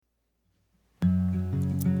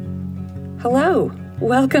Hello,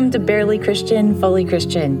 welcome to Barely Christian, Fully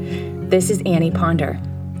Christian. This is Annie Ponder.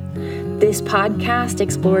 This podcast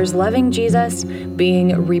explores loving Jesus,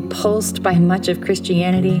 being repulsed by much of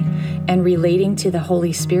Christianity, and relating to the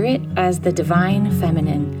Holy Spirit as the divine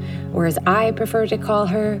feminine, or as I prefer to call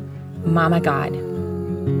her, Mama God.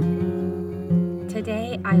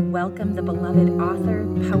 Today, I welcome the beloved author,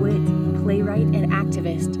 poet, playwright, and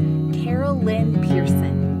activist, Carol Lynn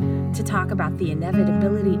Pearson, to talk about the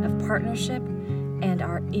inevitability of partnership and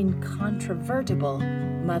our incontrovertible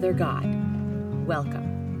Mother God. Welcome.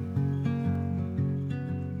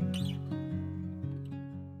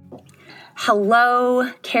 Hello,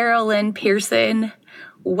 Carol Lynn Pearson.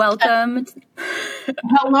 Welcome.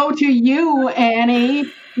 Hello to you, Annie.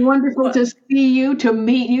 Wonderful to see you, to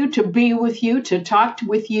meet you, to be with you, to talk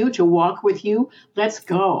with you, to walk with you. Let's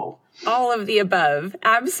go. All of the above.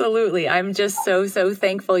 Absolutely. I'm just so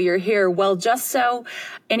thankful you're here. Well, just so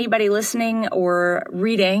anybody listening or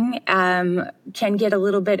reading can get a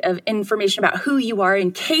little bit of information about who you are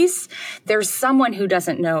in case there's someone who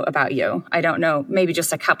doesn't know about you. I don't know, maybe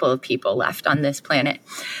just a couple of people left on this planet.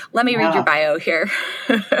 Let me read your bio here.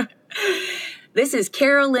 This is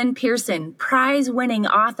Carol Lynn Pearson, prize-winning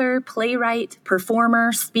author, playwright,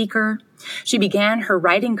 performer, speaker. She began her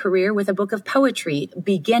writing career with a book of poetry,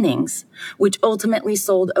 Beginnings, which ultimately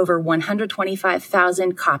sold over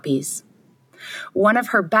 125,000 copies. One of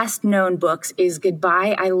her best-known books is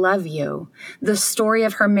Goodbye, I Love You, the story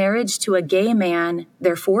of her marriage to a gay man,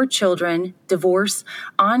 their 4 children, divorce,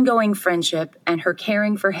 ongoing friendship, and her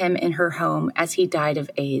caring for him in her home as he died of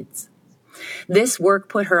AIDS. This work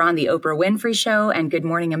put her on the Oprah Winfrey Show and Good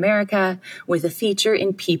Morning America with a feature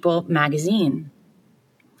in People magazine.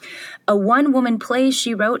 A one-woman play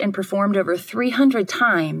she wrote and performed over 300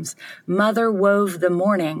 times, Mother Wove the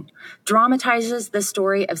Morning, dramatizes the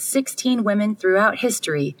story of 16 women throughout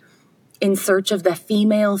history in search of the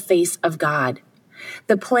female face of God.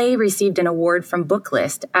 The play received an award from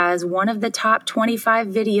Booklist as one of the top 25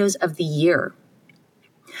 videos of the year.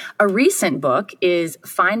 A recent book is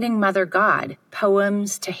Finding Mother God,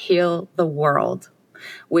 Poems to Heal the World,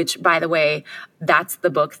 which, by the way, that's the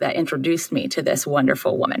book that introduced me to this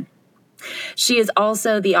wonderful woman. She is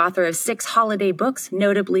also the author of 6 holiday books,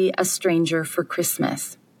 notably A Stranger for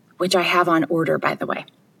Christmas, which I have on order, by the way.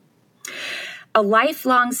 A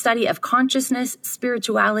lifelong study of consciousness,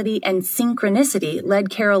 spirituality, and synchronicity led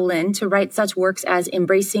Carol Lynn to write such works as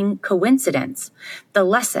Embracing Coincidence, The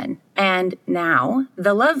Lesson, and now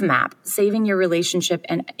The Love Map, Saving Your Relationship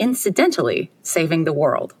and incidentally saving the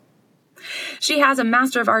world. She has a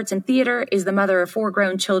Master of Arts in Theater, is the mother of 4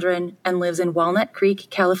 grown children, and lives in Walnut Creek,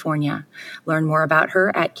 California. Learn more about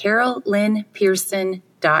her at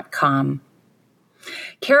carollynnpearson.com.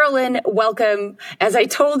 Carol Lynn, welcome. As I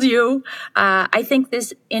told you, I think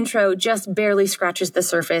this intro just barely scratches the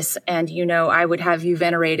surface, and you know I would have you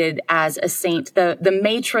venerated as a saint, the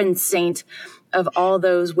matron saint of all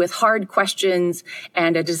those with hard questions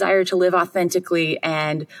and a desire to live authentically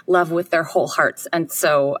and love with their whole hearts. And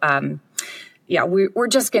so, we're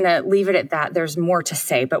just going to leave it at that. There's more to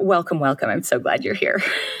say, but welcome. I'm so glad you're here.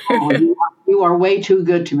 You are way too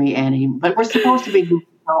good to me, Annie, but we're supposed to be good.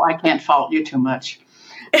 So I can't fault you too much.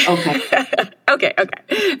 Okay. Okay.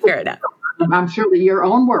 Fair enough. I'm sure that your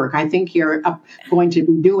own work, I think you're going to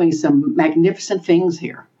be doing some magnificent things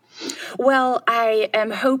here. Well, I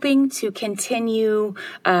am hoping to continue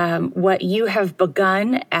what you have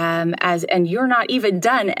begun and you're not even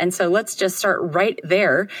done. And so let's just start right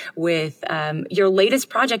there with your latest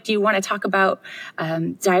project. You want to talk about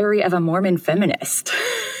Diary of a Mormon Feminist.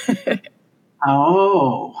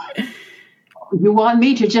 Oh. You want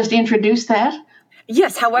me to just introduce that?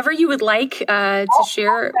 Yes, however you would like to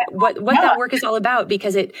share what that work is all about,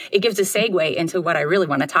 because it gives a segue into what I really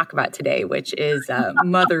want to talk about today, which is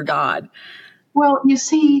Mother God. Well, you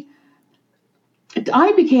see,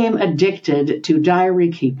 I became addicted to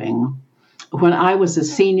diary keeping when I was a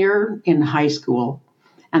senior in high school,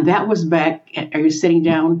 and that was back, are you sitting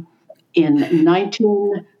down, in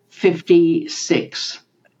 1956.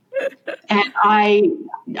 And I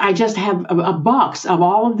just have a box of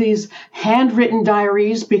all of these handwritten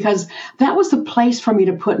diaries because that was the place for me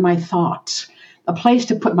to put my thoughts, a place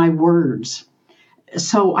to put my words.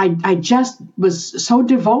 So I just was so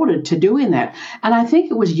devoted to doing that. And I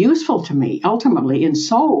think it was useful to me ultimately in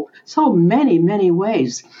so many, many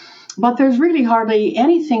ways. But there's really hardly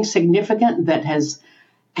anything significant that has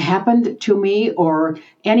happened to me or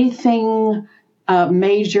anything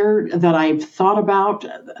major that I've thought about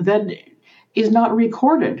that is not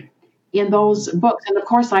recorded in those books. And of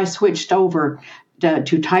course, I switched over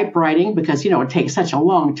to typewriting because, it takes such a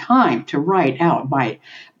long time to write out by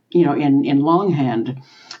in longhand.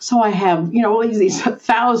 So I have, these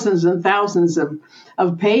thousands and thousands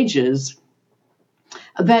of pages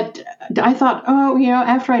that I thought,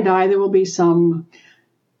 after I die, there will be some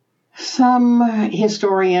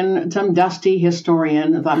historian, some dusty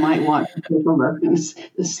historian that might want to take a look and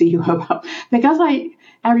see about, because I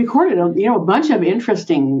recorded a bunch of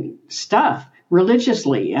interesting stuff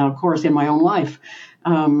religiously, of course, in my own life.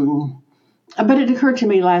 But it occurred to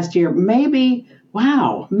me last year, maybe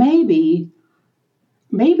I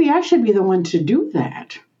should be the one to do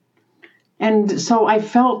that. And so I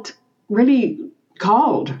felt really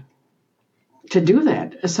called to do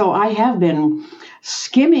that. So I have been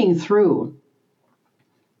skimming through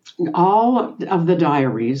all of the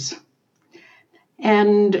diaries,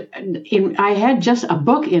 and I had just a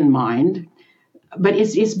book in mind, but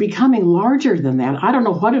it's becoming larger than that. I don't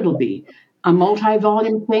know what it'll be, a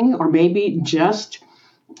multi-volume thing, or maybe just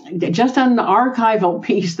an archival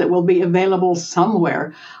piece that will be available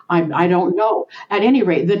somewhere. I don't know. At any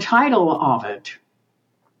rate, the title of it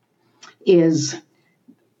is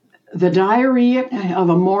The Diary of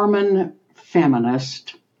a Mormon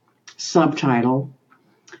Feminist, subtitle,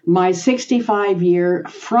 My 65-Year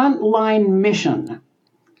Frontline Mission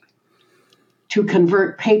to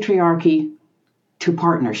Convert Patriarchy to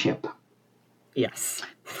Partnership. Yes.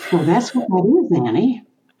 Well, that's what that is, Annie.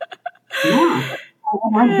 Yeah.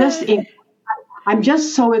 I'm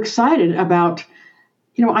just so excited about,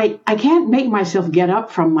 I can't make myself get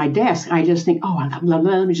up from my desk. I just think,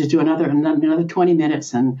 let me just do another 20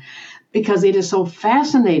 minutes, and because it is so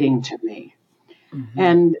fascinating to me. Mm-hmm.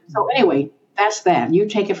 And so anyway, that's that. You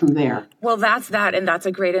take it from there. Well, that's that. And that's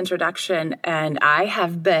a great introduction. And I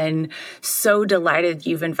have been so delighted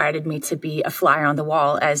you've invited me to be a fly on the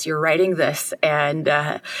wall as you're writing this, and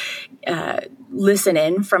listen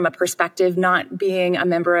in from a perspective, not being a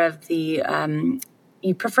member of the,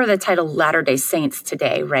 you prefer the title Latter-day Saints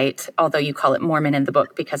today, right? Although you call it Mormon in the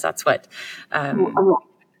book, because that's what...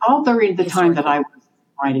 all during the time that I was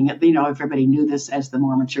writing it, everybody knew this as the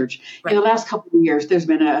Mormon Church. Right. In the last couple of years, there's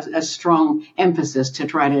been a strong emphasis to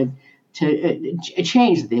try to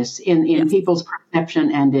change this in people's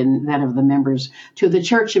perception and in that of the members to the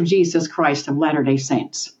Church of Jesus Christ of Latter-day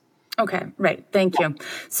Saints. Okay, right. Thank you.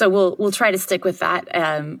 So we'll try to stick with that.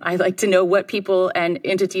 I like to know what people and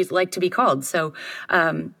entities like to be called. So,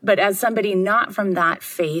 but as somebody not from that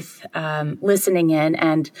faith, listening in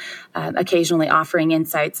and occasionally offering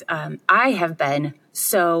insights, I have been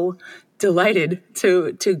so delighted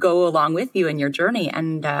to go along with you in your journey.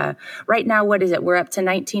 And right now, what is it? We're up to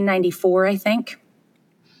 1994, I think.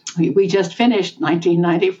 We just finished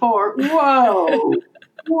 1994. Whoa.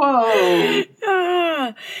 Whoa.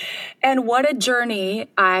 And what a journey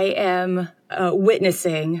I am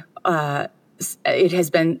witnessing. It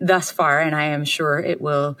has been thus far, and I am sure it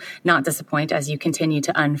will not disappoint as you continue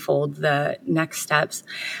to unfold the next steps.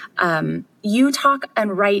 You talk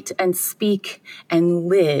and write and speak and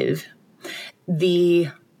live the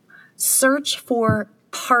search for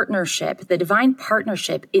partnership, the divine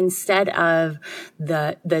partnership, instead of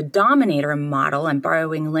the dominator model. I'm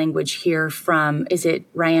borrowing language here from, is it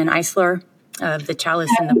Ryan Eisler of The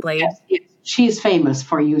Chalice and the Blade? Yes. She's famous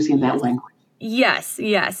for using that language. Yes.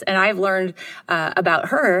 And I've learned about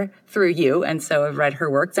her through you, and so I've read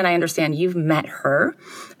her works, and I understand you've met her,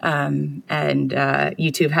 and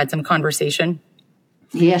you two have had some conversation.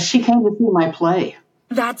 Yes, she came to see my play.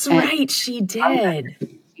 That's right, she did.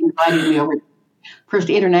 She invited me over to the first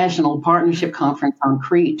International Partnership Conference on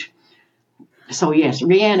Crete. So yes,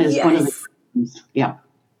 Rianne is one of the, yeah.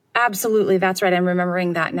 Absolutely. That's right. I'm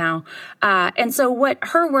remembering that now. And so what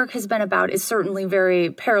her work has been about is certainly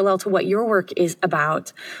very parallel to what your work is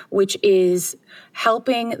about, which is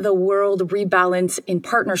helping the world rebalance in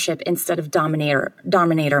partnership instead of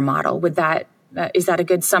dominator model. Would that, is that a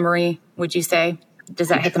good summary, would you say? Does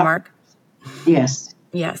that hit the mark? Yes.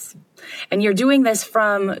 Yes. And you're doing this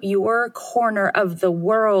from your corner of the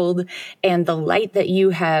world, and the light that you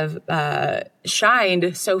have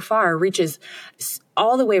shined so far reaches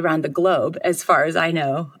all the way around the globe, as far as I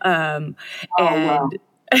know. Wow.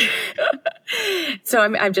 So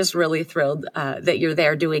I'm just really thrilled that you're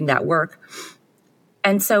there doing that work.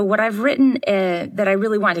 And so what I've written that I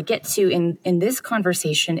really want to get to in this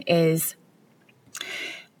conversation is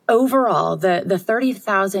overall, the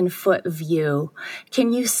 30,000-foot view.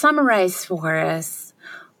 Can you summarize for us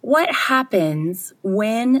what happens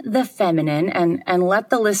when the feminine, and let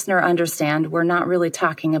the listener understand we're not really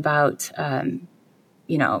talking about,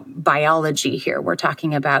 biology here. We're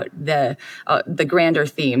talking about the grander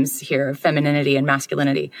themes here of femininity and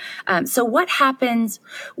masculinity. So what happens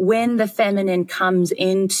when the feminine comes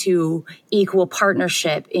into equal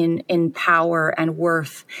partnership in power and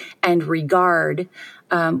worth and regard?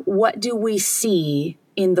 What do we see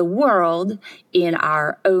in the world, in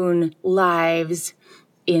our own lives,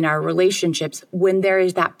 in our relationships, when there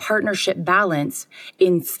is that partnership balance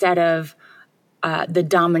instead of the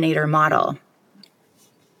dominator model?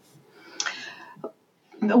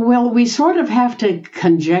 Well, we sort of have to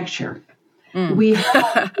conjecture. We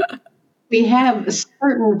have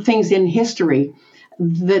certain things in history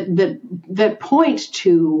that point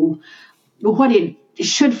to what it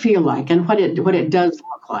should feel like and what it does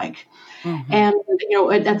look like. Mm-hmm. And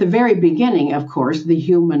at the very beginning, of course, the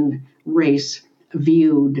human race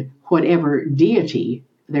viewed whatever deity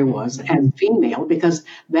there was as female, because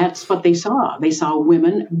that's what they saw. They saw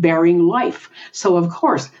women bearing life. So, of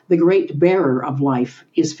course, the great bearer of life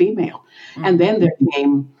is female. Mm-hmm. And then there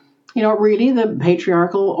came, really the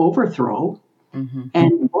patriarchal overthrow. Mm-hmm.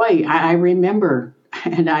 And boy, I remember,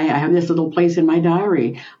 and I have this little place in my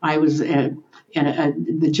diary. I was at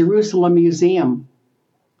the Jerusalem Museum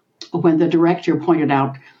when the director pointed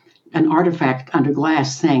out an artifact under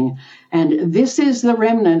glass saying, and this is the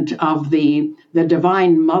remnant of the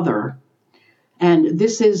Divine Mother. And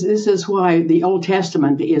this is why the Old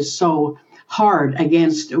Testament is so hard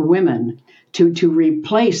against women to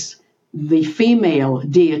replace the female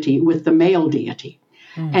deity with the male deity.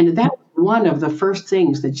 Mm. And that was one of the first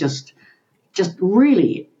things that just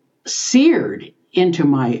really seared into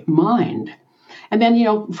my mind. And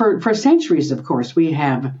then, for centuries, of course, we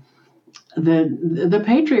have the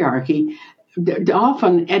patriarchy,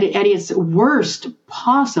 often at its worst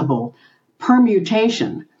possible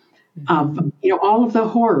permutation of all of the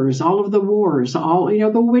horrors, all of the wars, all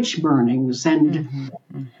the witch burnings, and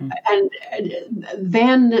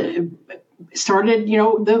then started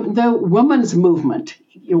the women's movement.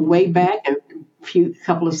 Way back a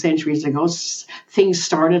couple of centuries ago, things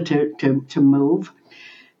started to move,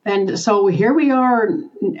 and so here we are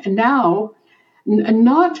now,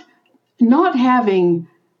 not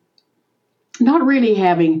really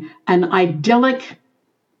having an idyllic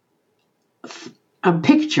a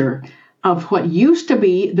picture of what used to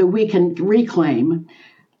be that we can reclaim,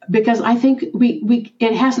 because I think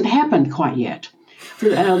it hasn't happened quite yet.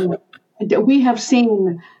 We have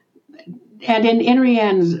seen, and in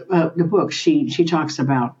Rianne's book, she talks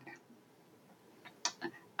about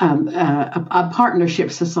a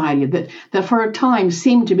partnership society that for a time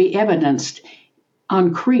seemed to be evidenced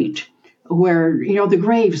on Crete, where the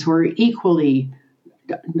graves were equally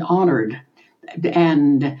honored,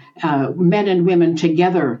 and men and women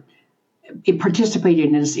together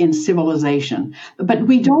participating in civilization. But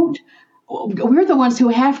we're the ones who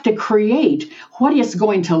have to create what it's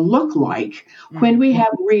going to look like when we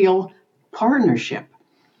have real partnership.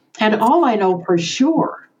 And all I know for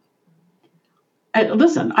sure,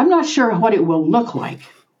 listen, I'm not sure what it will look like,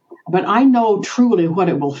 but I know truly what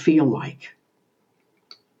it will feel like.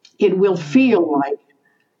 It will feel like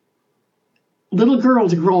little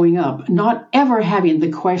girls growing up not ever having the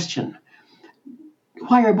question,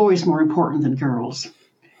 why are boys more important than girls?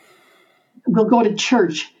 We'll go to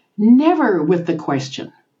church never with the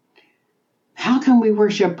question, how can we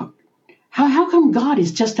worship? How come God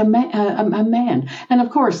is just a man? And of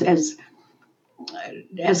course, as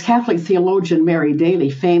Catholic theologian Mary Daly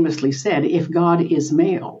famously said, if God is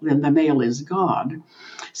male, then the male is God.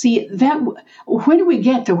 See, that when we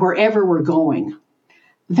get to wherever we're going,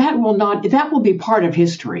 that will be part of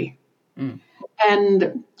history. Mm.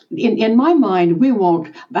 And in my mind, we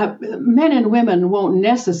won't, men and women won't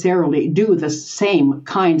necessarily do the same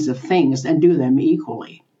kinds of things and do them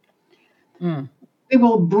equally. Mm. We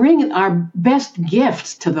will bring our best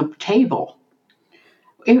gifts to the table.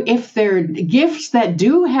 If they're gifts that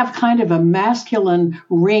do have kind of a masculine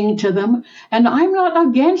ring to them, and I'm not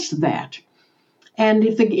against that. And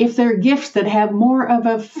if they're gifts that have more of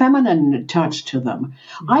a feminine touch to them,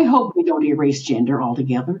 I hope we don't erase gender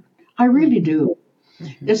altogether. I really do.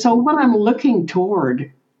 Mm-hmm. So what I'm looking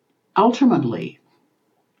toward, ultimately,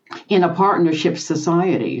 in a partnership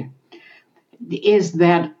society, is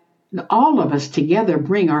that all of us together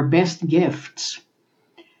bring our best gifts.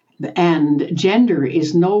 And gender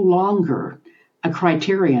is no longer a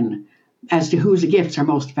criterion as to whose gifts are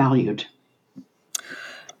most valued.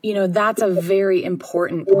 That's a very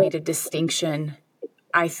important point of distinction,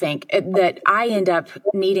 I think, that I end up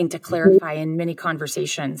needing to clarify in many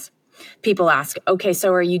conversations. People ask, okay,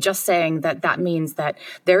 so are you just saying that means that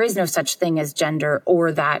there is no such thing as gender,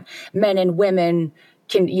 or that men and women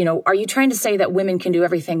are you trying to say that women can do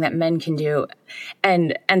everything that men can do?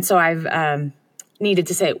 And so I've needed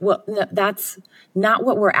to say, well, no, that's not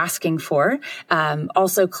what we're asking for.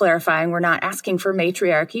 Also clarifying, we're not asking for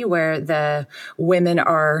matriarchy where the women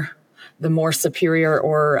are the more superior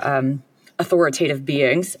or authoritative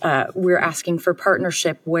beings. We're asking for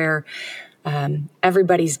partnership where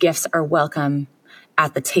everybody's gifts are welcome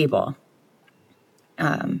at the table.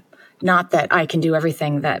 Not that I can do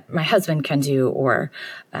everything that my husband can do or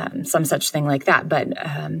some such thing like that, but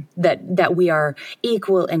that we are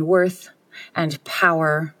equal in worth and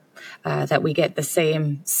power, that we get the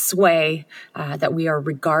same sway, that we are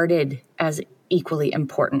regarded as equally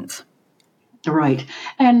important. Right.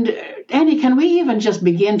 And Annie, can we even just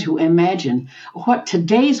begin to imagine what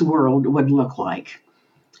today's world would look like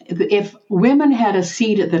if women had a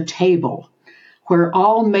seat at the table where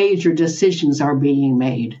all major decisions are being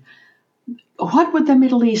made? What would the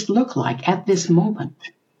Middle East look like at this moment?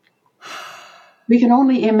 We can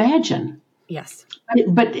only imagine. Yes.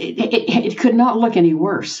 But it could not look any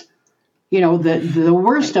worse. The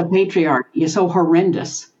worst of patriarchy is so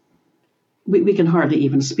horrendous. We can hardly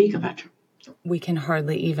even speak of it. We can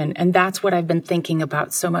hardly even. And that's what I've been thinking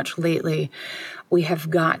about so much lately. We have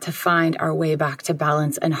got to find our way back to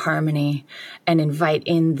balance and harmony and invite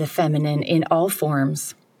in the feminine in all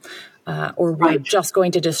forms. Or we're just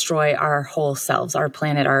going to destroy our whole selves, our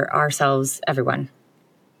planet, ourselves, everyone.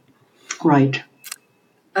 Right.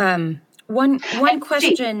 One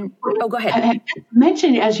question. Go ahead.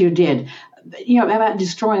 Mention as you did, about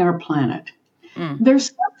destroying our planet.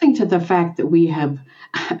 There's something to the fact that we have,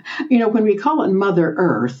 when we call it Mother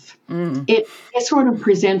Earth, it sort of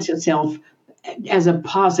presents itself as a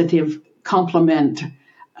positive complement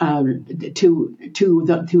to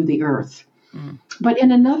the Earth. But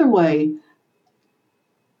in another way,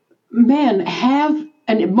 men have,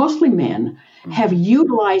 and mostly men, have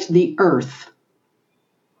utilized the Earth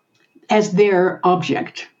as their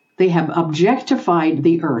object. They have objectified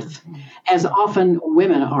the Earth, as often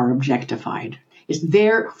women are objectified. It's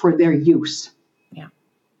there for their use. Yeah.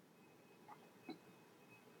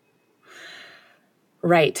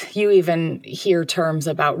 Right. You even hear terms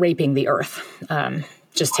about raping the Earth,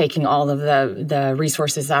 just taking all of the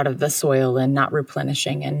resources out of the soil and not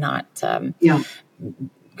replenishing and not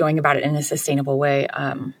going about it in a sustainable way.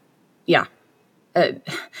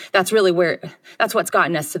 That's really that's what's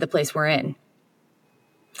gotten us to the place we're in.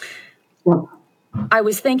 Yeah. I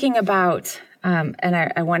was thinking about, and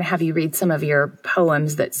I want to have you read some of your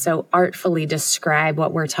poems that so artfully describe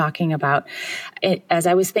what we're talking about. As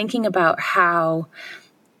I was thinking about how,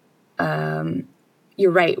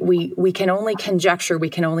 you're right, we can only conjecture, we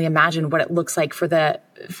can only imagine what it looks like for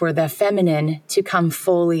the feminine to come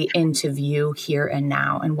fully into view here and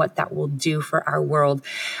now and what that will do for our world.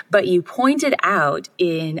 But you pointed out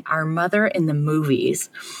in Our Mother in the Movies,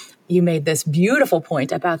 you made this beautiful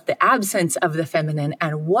point about the absence of the feminine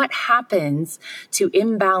and what happens to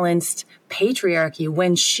imbalanced patriarchy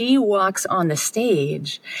when she walks on the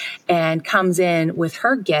stage and comes in with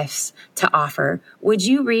her gifts to offer. Would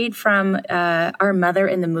you read from Our Mother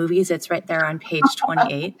in the Movies? It's right there on page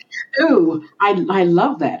 28. Ooh, I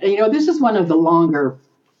love that. This is one of the longer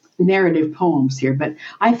narrative poems here, but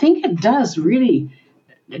I think it does really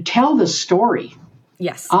tell the story.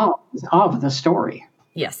 Yes. Of the story.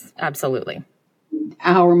 Yes, absolutely.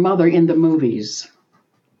 Our Mother in the Movies.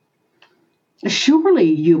 Surely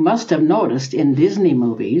you must have noticed in Disney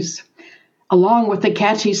movies, along with the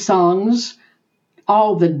catchy songs,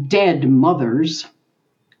 all the dead mothers.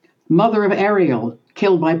 Mother of Ariel,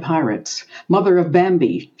 killed by pirates. Mother of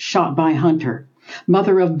Bambi, shot by hunter.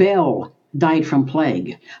 Mother of Belle, died from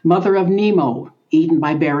plague. Mother of Nemo, eaten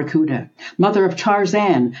by barracuda. Mother of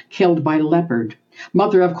Tarzan, killed by leopard.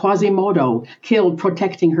 Mother of Quasimodo, killed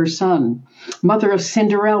protecting her son. Mother of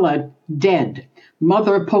Cinderella, dead.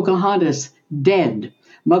 Mother of Pocahontas, dead.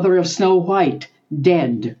 Mother of Snow White,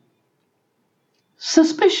 dead.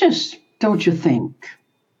 Suspicious, don't you think?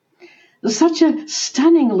 Such a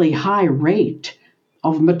stunningly high rate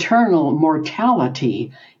of maternal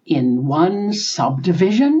mortality in one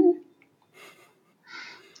subdivision?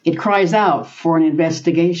 It cries out for an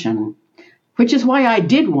investigation, which is why I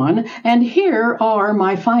did one, and here are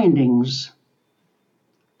my findings.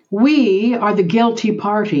 We are the guilty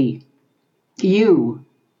party, you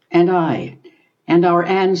and I, and our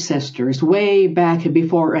ancestors way back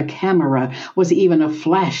before a camera was even a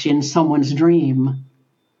flash in someone's dream.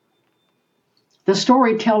 The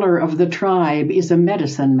storyteller of the tribe is a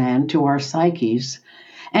medicine man to our psyches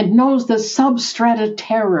and knows the substrata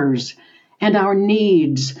terrors and our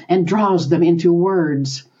needs and draws them into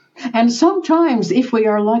words. And sometimes, if we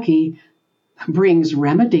are lucky, brings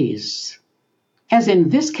remedies, as in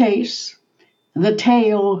this case, the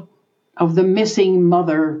tale of the missing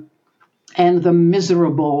mother and the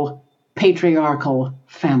miserable patriarchal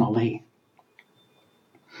family.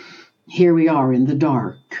 Here we are in the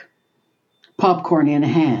dark, popcorn in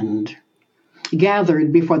hand,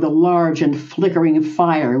 gathered before the large and flickering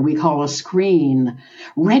fire we call a screen,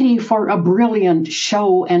 ready for a brilliant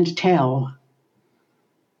show and tell.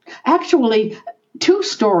 Actually, 2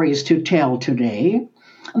 stories to tell today,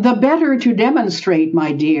 the better to demonstrate,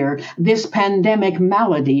 my dear, this pandemic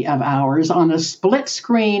malady of ours on a split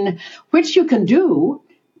screen, which you can do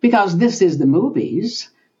because this is the movies,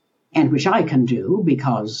 and which I can do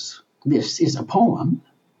because this is a poem.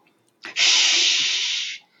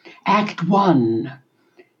 Shh! Act 1,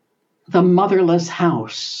 The Motherless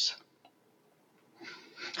House.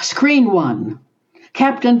 Screen 1,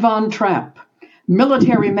 Captain Von Trapp,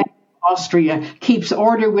 military man of Austria, keeps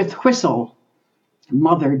order with whistle.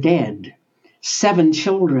 Mother dead, 7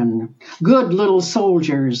 children, good little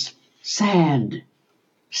soldiers, sad,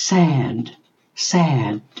 sad,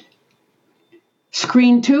 sad.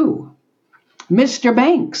 Screen 2, Mr.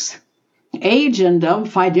 Banks, agent of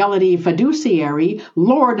Fidelity Fiduciary,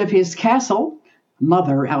 lord of his castle,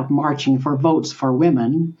 mother out marching for votes for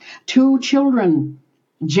women, 2 children,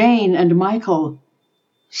 Jane and Michael,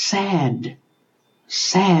 sad,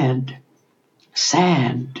 sad,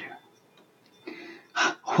 sad.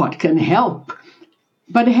 What can help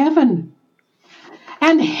but heaven?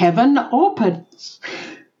 And heaven opens.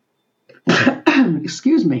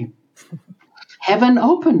 Excuse me. Heaven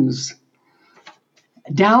opens.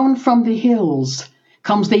 Down from the hills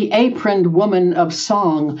comes the aproned woman of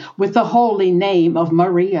song with the holy name of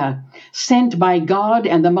Maria, sent by God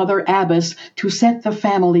and the Mother Abbess to set the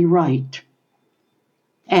family right.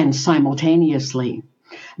 And simultaneously,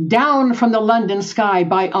 down from the London sky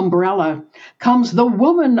by umbrella comes the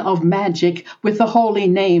woman of magic with the holy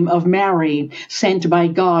name of Mary, sent by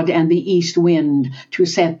God and the east wind to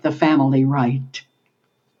set the family right.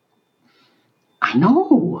 I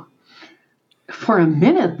know. For a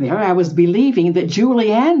minute there, I was believing that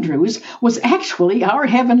Julie Andrews was actually our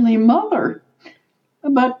Heavenly Mother.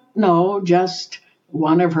 But no, just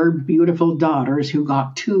one of her beautiful daughters who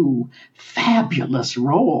got 2 fabulous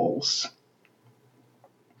roles.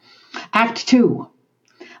 Act 2,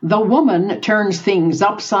 the woman turns things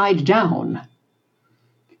upside down.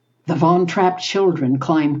 The Von Trapp children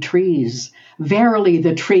climb trees, verily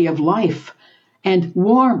the tree of life, and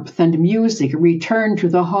warmth and music return to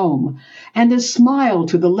the home, and a smile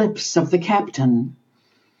to the lips of the captain.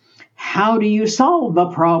 How do you solve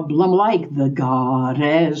a problem like the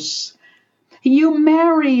goddess? You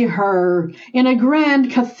marry her in a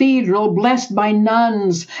grand cathedral blessed by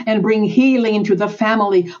nuns and bring healing to the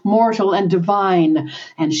family, mortal and divine.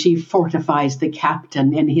 And she fortifies the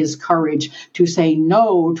captain in his courage to say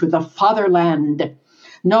no to the fatherland,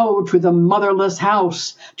 no to the motherless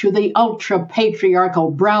house, to the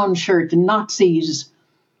ultra-patriarchal brown shirt Nazis.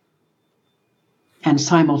 And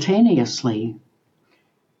simultaneously,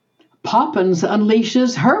 Poppins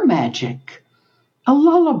unleashes her magic, a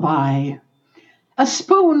lullaby, a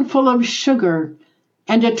spoonful of sugar,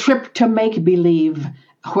 and a trip to make-believe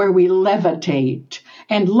where we levitate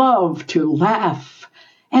and love to laugh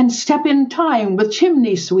and step in time with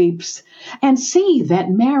chimney sweeps and see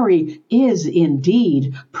that Mary is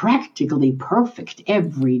indeed practically perfect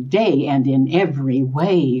every day and in every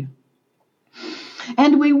way.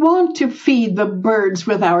 And we want to feed the birds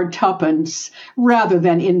with our tuppence rather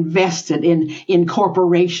than invest it in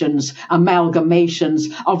corporations,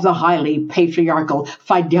 amalgamations of the highly patriarchal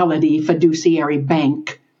Fidelity Fiduciary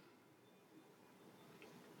Bank.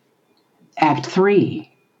 Act 3.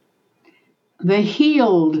 The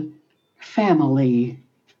healed family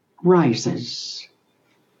rises.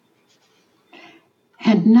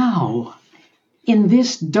 And now, in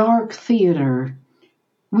this dark theater,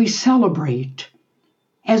 we celebrate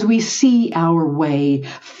as we see our way,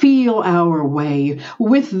 feel our way,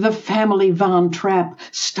 with the family Von Trapp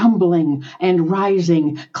stumbling and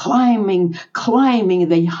rising, climbing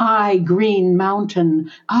the high green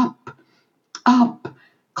mountain, up,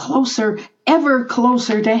 closer, ever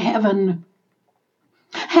closer to heaven.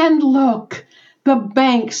 And look, the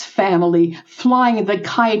Banks family flying the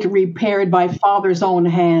kite repaired by father's own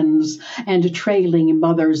hands and trailing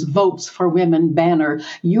mother's votes for women banner,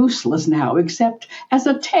 useless now except as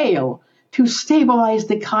a tail to stabilize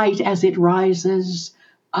the kite as it rises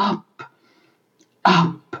up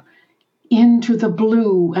into the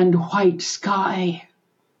blue and white sky.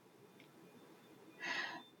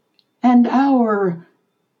 And our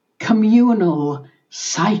communal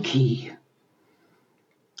psyche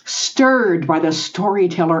stirred by the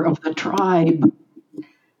storyteller of the tribe,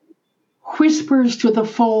 whispers to the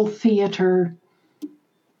full theater,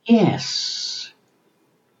 yes,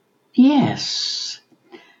 yes,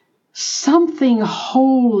 something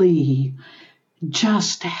holy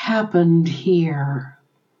just happened here.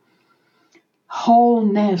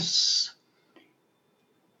 Wholeness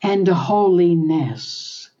and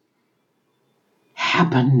holiness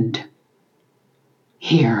happened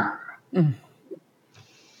here. Mm.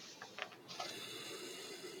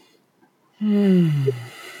 Mm.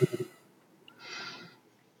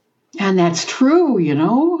 And that's true, you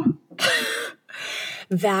know?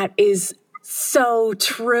 That is so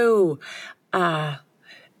true. I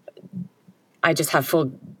just have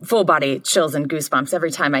full body chills and goosebumps every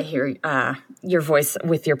time I hear your voice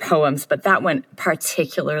with your poems. But that one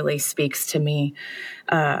particularly speaks to me,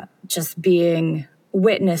 just being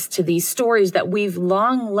witness to these stories that we've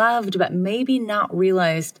long loved, but maybe not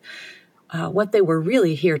realized what they were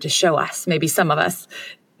really here to show us. Maybe some of us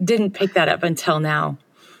didn't pick that up until now.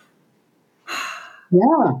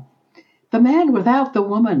 Yeah. The man without the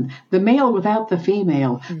woman, the male without the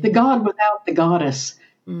female, the god without the goddess.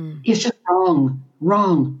 It's just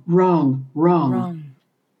wrong.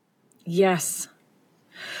 Yes.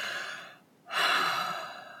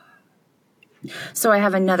 So I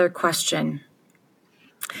have another question.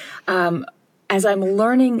 As I'm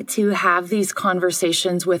learning to have these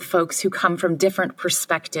conversations with folks who come from different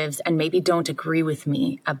perspectives and maybe don't agree with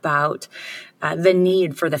me about the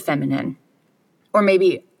need for the feminine, or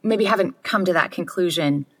maybe haven't come to that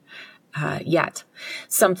conclusion yet.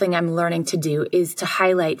 Something I'm learning to do is to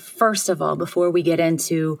highlight, first of all, before we get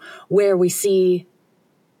into where we see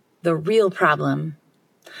the real problem,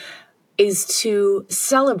 is to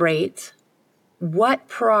celebrate what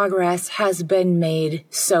progress has been made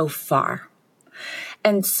so far.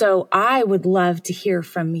 And so I would love to hear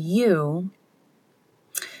from you,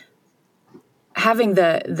 having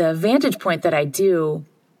the vantage point that I do,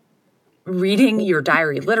 reading your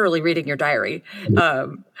diary, literally reading your diary,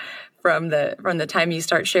 from the time you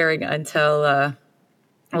start sharing until,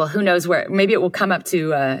 well, who knows where, maybe it will come up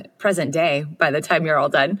to present day by the time you're all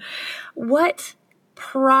done. What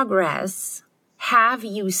progress have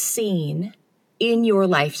you seen in your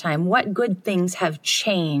lifetime? What good things have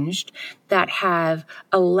changed that have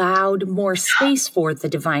allowed more space for the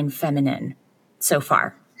divine feminine so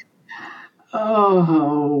far? Oh,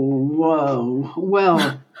 whoa.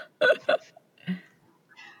 Well,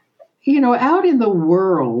 you know, out in the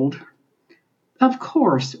world, of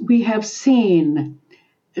course, we have seen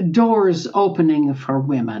doors opening for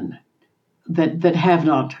women that have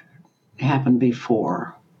not happened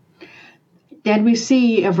before. And we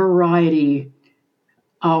see a variety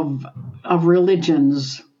of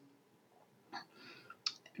religions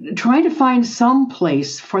trying to find some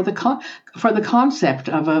place for the concept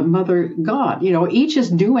of a mother God. You know, each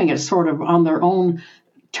is doing it sort of on their own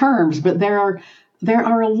terms, but there are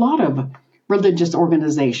a lot of religious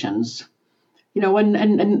organizations, you know,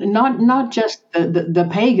 and not just the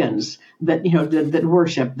pagans that, you know, that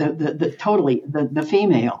worship the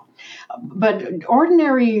female, but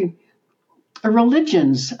ordinary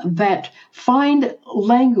religions that find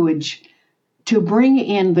language to bring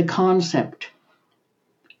in the concept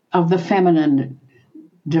of the feminine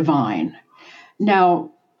divine.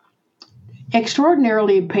 Now,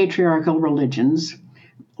 extraordinarily patriarchal religions,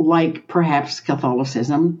 like perhaps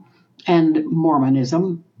Catholicism and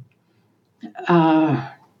Mormonism,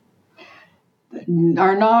 are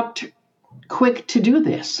not quick to do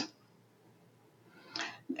this.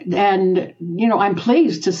 And, you know, I'm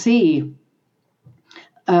pleased to see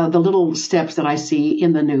the little steps that I see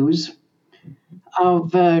in the news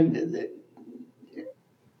of the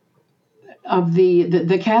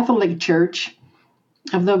Catholic Church,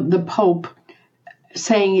 of the Pope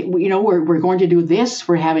saying, you know, we're going to do this.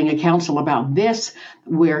 We're having a council about this.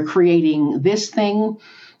 We're creating this thing,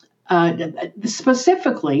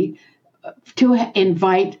 specifically to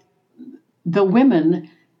invite the women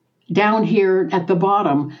down here at the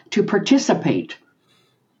bottom to participate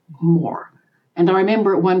more. And I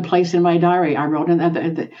remember at one place in my diary, I wrote that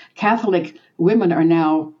the Catholic women are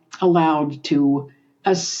now allowed to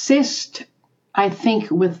assist, I think,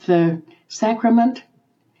 with the sacrament.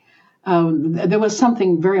 There was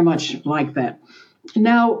something very much like that.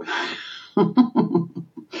 Now,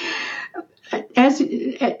 as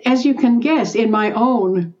you can guess, in my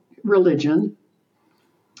own religion,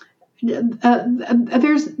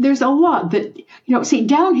 there's a lot that, you know, see,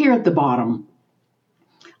 down here at the bottom,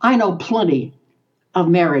 I know plenty of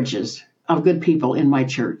marriages of good people in my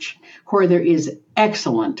church where there is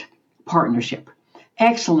excellent partnership,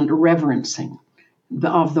 excellent reverencing,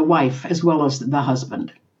 of the wife as well as the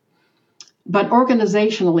husband. But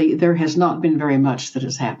organizationally, there has not been very much that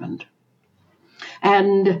has happened.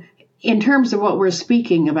 And in terms of what we're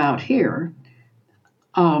speaking about here,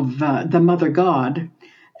 of the Mother God,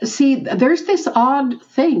 see, there's this odd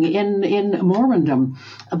thing in Mormondom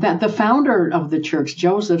that the founder of the church,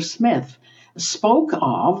 Joseph Smith, spoke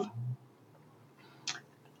of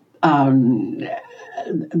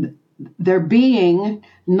there being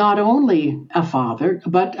not only a father,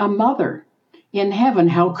 but a mother in heaven.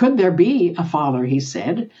 How could there be a father, he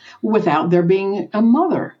said, without there being a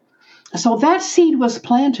mother? So that seed was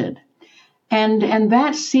planted, and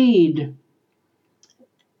that seed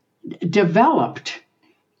developed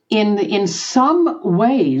in some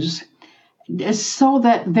ways so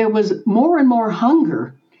that there was more and more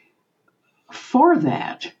hunger for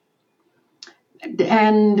that.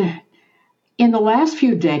 And in the last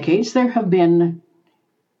few decades, there have been,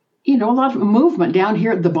 a lot of movement down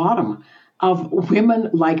here at the bottom of women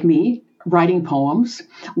like me writing poems,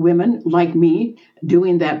 women like me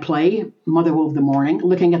doing that play, Mother of the Morning,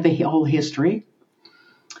 looking at the whole history.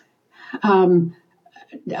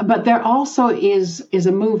 But there also is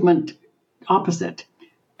a movement opposite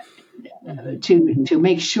to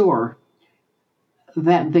make sure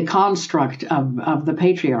that the construct of the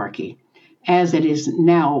patriarchy, as it is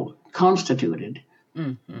now constituted,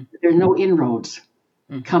 there's no inroads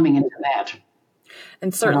coming into that.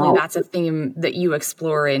 And certainly that's a theme that you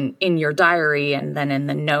explore in your diary and then in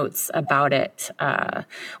the notes about it,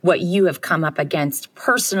 what you have come up against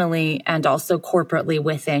personally and also corporately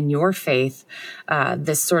within your faith,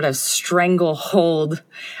 this sort of stranglehold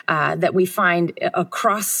that we find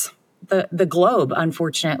across the globe,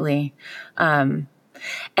 unfortunately. And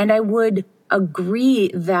I would agree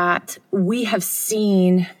that we have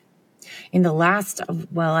seen in the last,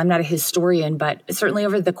 well, I'm not a historian, but certainly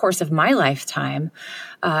over the course of my lifetime,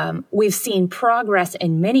 we've seen progress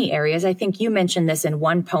in many areas. I think you mentioned this in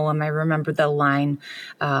one poem. I remember the line,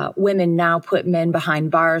 women now put men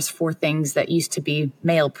behind bars for things that used to be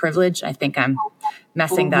male privilege. I think I'm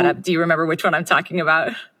messing that up. Do you remember which one I'm talking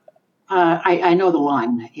about? I know the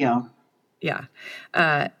line, yeah. Yeah.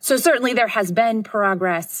 So certainly there has been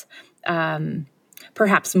progress,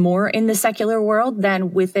 perhaps more in the secular world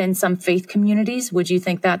than within some faith communities. Would you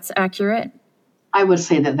think that's accurate? I would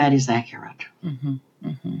say that is accurate.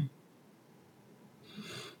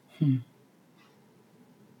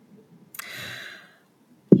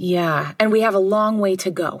 Yeah, and we have a long way to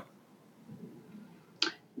go.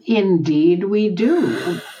 Indeed, we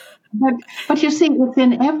do. But you see, it's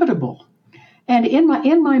inevitable. And in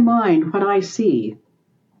my mind, what I see,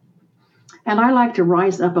 and I like to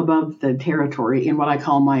rise up above the territory in what I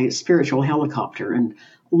call my spiritual helicopter and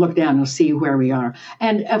look down and see where we are.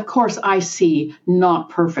 And of course, I see not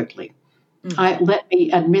perfectly. Let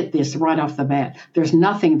me admit this right off the bat. There's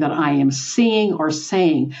nothing that I am seeing or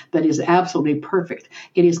saying that is absolutely perfect.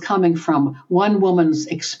 It is coming from one woman's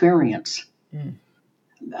experience.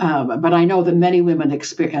 But I know that many women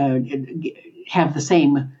have the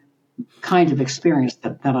same kind of experience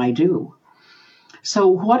that I do. So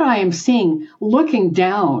what I am seeing, looking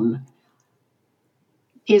down,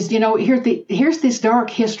 is, here's this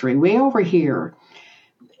dark history way over here.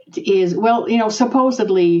 Is,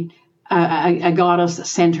 supposedly a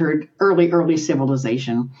goddess-centered early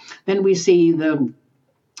civilization. Then we see the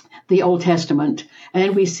Old Testament, and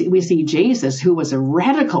then we see Jesus, who was a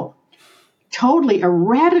radical, totally a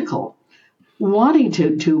radical, wanting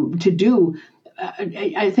to do.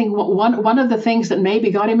 I think one of the things that maybe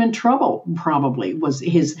got him in trouble probably was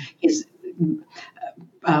his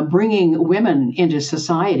bringing women into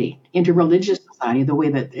society, into religious society, the way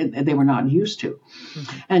that they were not used to.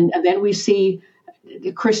 And then we see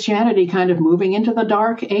Christianity kind of moving into the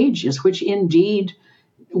dark ages, which indeed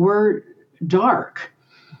were dark.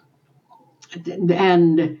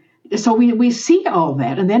 And so we see all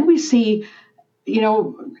that. And then we see,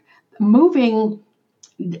 moving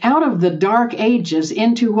out of the dark ages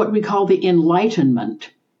into what we call the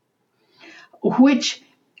Enlightenment,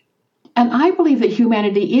 and I believe that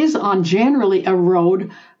humanity is on generally a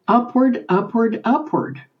road upward,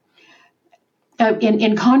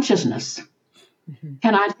 in consciousness.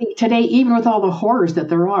 And I think today, even with all the horrors that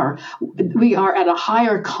there are, we are at a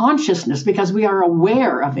higher consciousness because we are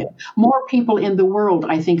aware of it. More people in the world,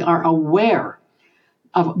 I think, are aware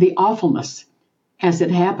of the awfulness as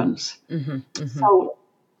it happens.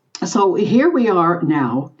 So here we are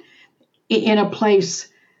now in a place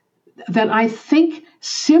that I think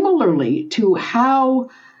similarly to how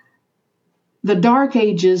the Dark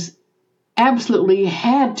Ages absolutely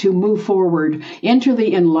had to move forward into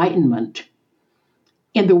the Enlightenment.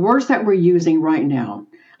 in the words that we're using right now,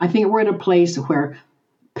 I think we're at a place where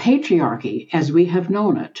patriarchy, as we have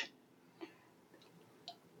known it,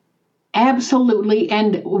 absolutely,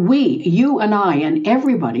 and you and I, and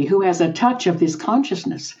everybody who has a touch of this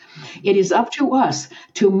consciousness, it is up to us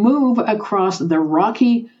to move across the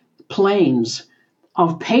rocky plains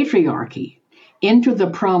of patriarchy into the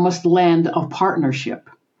promised land of partnership.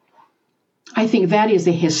 I think that is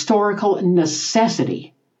a historical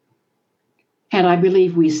necessity. And I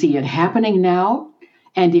believe we see it happening now,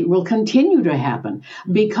 and it will continue to happen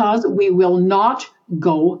because we will not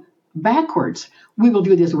go backwards. We will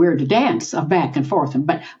do this weird dance of back and forth,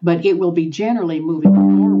 but it will be generally moving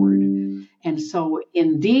forward. And so,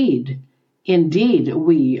 indeed,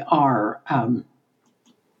 we are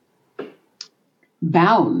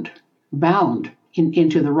bound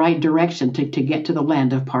into the right direction to get to the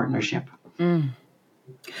land of partnership.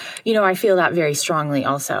 I feel that very strongly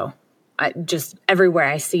also. Just everywhere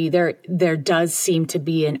I see, there does seem to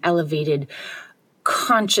be an elevated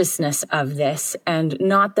consciousness of this, and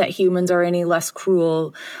not that humans are any less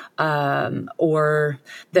cruel or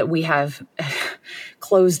that we have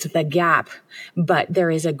closed the gap, but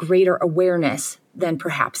there is a greater awareness than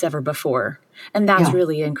perhaps ever before. And that's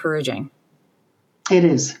really encouraging. It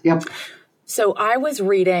is. Yep. So I was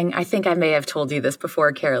reading, I think I may have told you this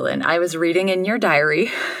before, Carol Lynn. I was reading in your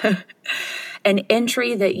diary an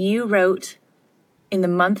entry that you wrote in the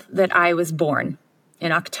month that I was born,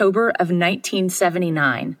 in October of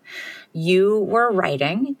 1979. You were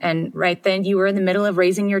writing, and right then you were in the middle of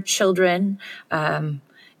raising your children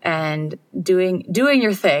and doing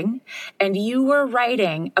your thing, and you were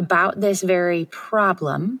writing about this very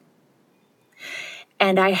problem.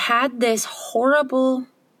 And I had this horrible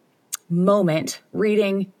moment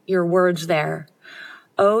reading your words there.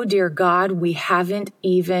 Oh, dear God, we haven't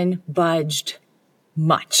even budged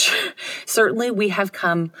much. Certainly we have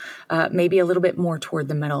come maybe a little bit more toward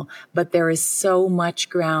the middle, but there is so much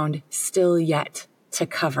ground still yet to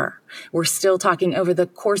cover. We're still talking over the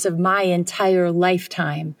course of my entire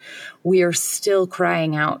lifetime. We are still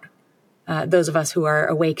crying out, those of us who are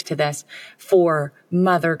awake to this, for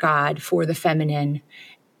Mother God, for the feminine,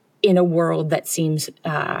 in a world that seems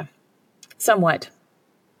somewhat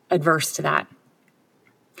adverse to that.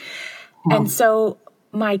 And so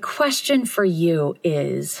my question for you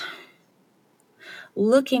is,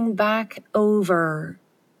 looking back over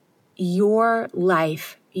your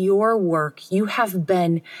life, your work, you have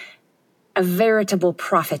been a veritable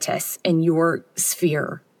prophetess in your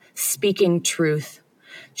sphere, speaking truth,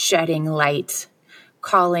 shedding light,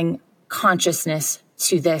 calling consciousness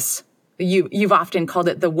to this. You've often called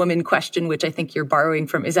it the woman question, which I think you're borrowing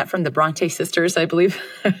from. Is that from the Bronte sisters, I believe?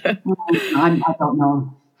 I don't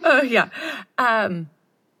know. Oh, yeah.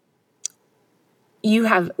 You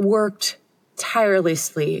have worked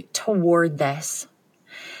tirelessly toward this,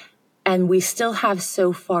 and we still have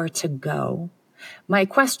so far to go. My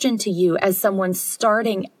question to you, as someone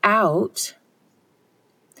starting out,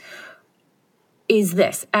 is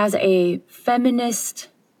this: as a feminist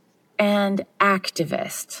and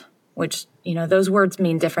activist, which, those words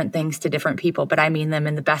mean different things to different people, but I mean them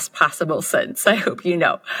in the best possible sense. I hope you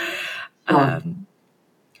know.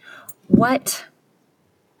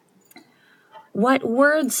 What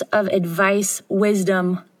words of advice,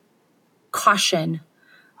 wisdom, caution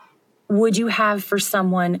would you have for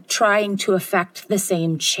someone trying to affect the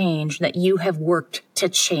same change that you have worked to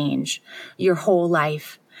change your whole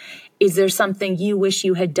life? Is there something you wish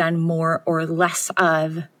you had done more or less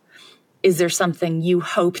of? Is there something you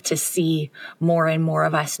hope to see more and more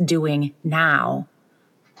of us doing now?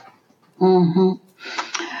 Mm-hmm.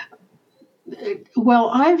 Well,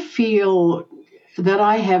 I feel that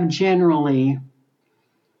I have generally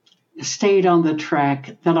stayed on the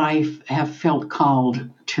track that I have felt called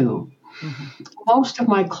to. Mm-hmm. Most of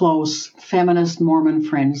my close feminist Mormon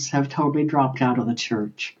friends have totally dropped out of the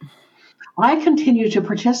church. I continue to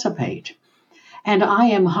participate, and I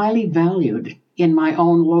am highly valued in my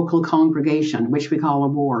own local congregation, which we call a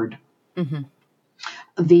ward. Mm-hmm.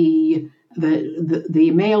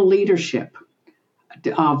 The male leadership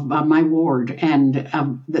of my ward and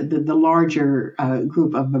the larger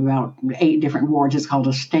group of about 8 different wards is called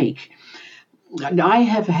a stake. I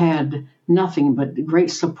have had nothing but great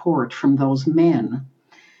support from those men.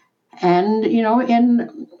 And,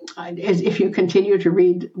 if you continue to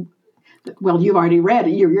read, well, you've already read,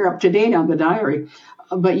 you're up to date on the diary,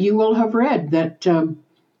 but you will have read that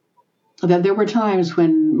there were times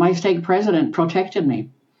when my stake president protected me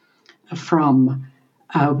from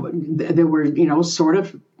there were, sort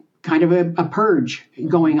of kind of a purge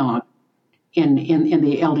going on in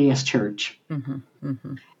the LDS church. Mm-hmm,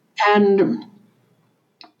 mm-hmm. And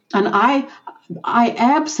And I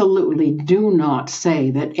absolutely do not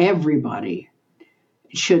say that everybody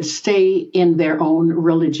should stay in their own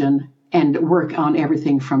religion and work on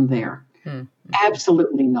everything from there. Mm-hmm.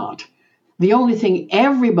 Absolutely not. The only thing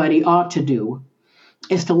everybody ought to do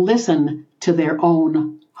is to listen to their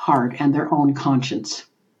own heart and their own conscience.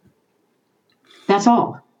 That's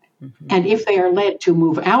all. Mm-hmm. And if they are led to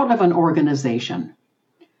move out of an organization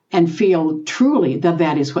and feel truly that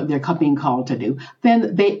that is what they're being called to do,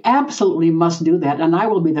 then they absolutely must do that. And I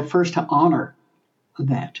will be the first to honor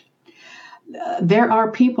that. There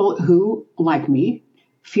are people who, like me,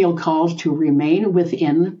 feel called to remain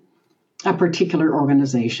within a particular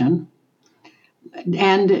organization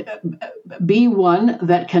and be one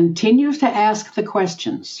that continues to ask the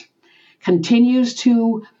questions, continues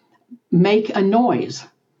to make a noise,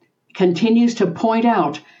 continues to point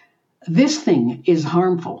out this thing is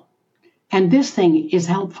harmful and this thing is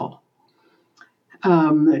helpful.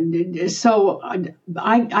 So we're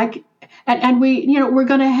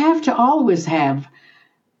going to have to always have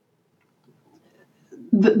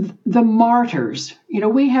the martyrs.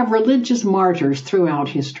 We have religious martyrs throughout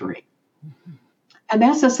history. Mm-hmm. And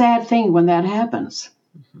that's a sad thing when that happens.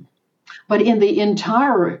 Mm-hmm. But in the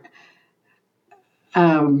entire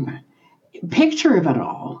picture of it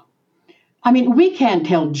all, I mean, we can't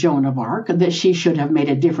tell Joan of Arc that she should have made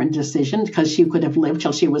a different decision because she could have lived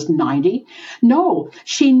till she was 90. No,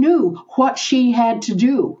 she knew what she had to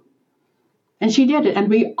do. And she did it. And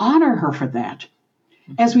we honor her for that,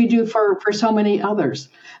 as we do for so many others.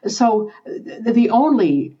 So the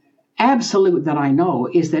only absolute that I know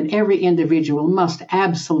is that every individual must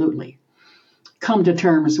absolutely come to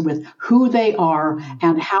terms with who they are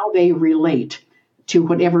and how they relate to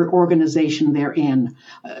whatever organization they're in,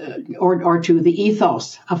 or to the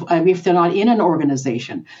ethos of, if they're not in an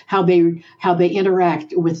organization, how they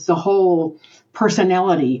interact with the whole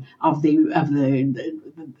personality of the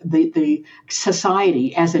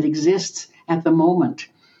society as it exists at the moment.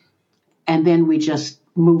 And then we just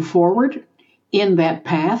move forward in that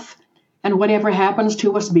path, and whatever happens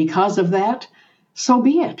to us because of that, so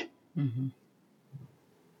be it. Mm-hmm.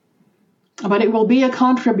 But it will be a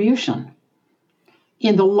contribution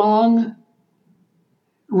in the long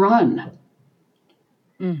run.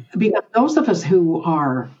 Mm. Because those of us who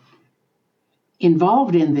are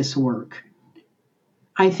involved in this work,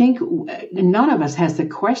 I think none of us has the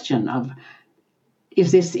question of,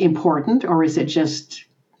 is this important or is it just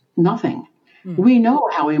nothing? Mm. We know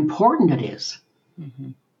how important it is.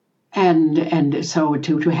 Mm-hmm. And so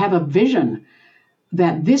to have a vision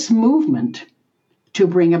that this movement to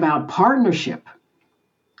bring about partnership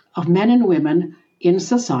of men and women in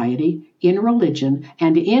society, in religion,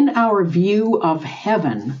 and in our view of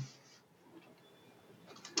heaven,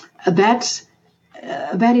 that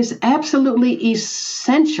is absolutely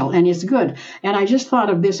essential and is good. And I just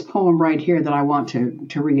thought of this poem right here that I want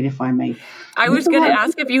to read, if I may. I was going to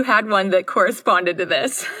ask if you had one that corresponded to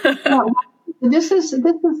this. This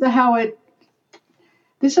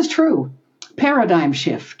is true. Paradigm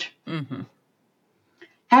shift. Mm-hmm.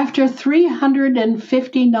 After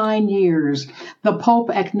 359 years, the Pope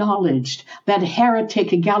acknowledged that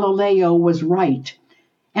heretic Galileo was right,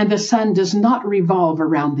 and the sun does not revolve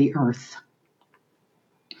around the earth.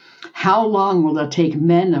 How long will it take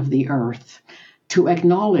men of the earth to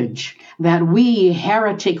acknowledge that we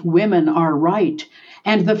heretic women are right,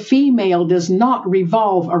 and the female does not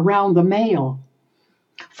revolve around the male?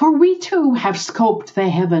 For we too have scoped the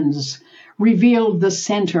heavens, revealed the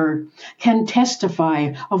center, can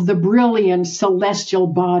testify of the brilliant celestial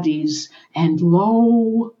bodies, and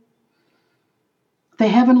lo, the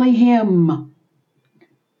heavenly him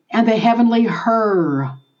and the heavenly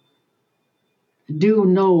her do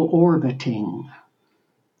no orbiting,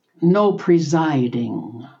 no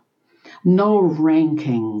presiding, no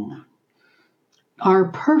ranking, are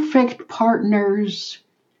perfect partners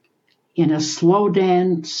in a slow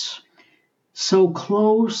dance, so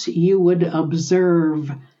close you would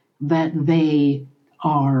observe that they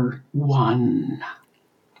are one.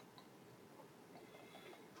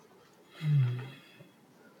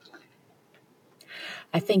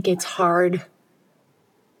 I think it's hard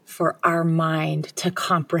for our mind to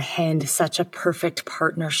comprehend such a perfect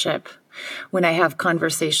partnership. When I have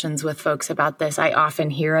conversations with folks about this, I often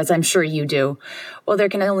hear, as I'm sure you do, well, there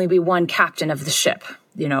can only be one captain of the ship,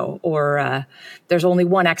 or there's only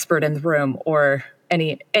one expert in the room, or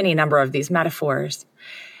any number of these metaphors.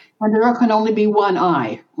 And there can only be one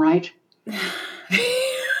eye, right?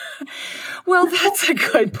 Well, that's a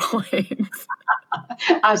good point.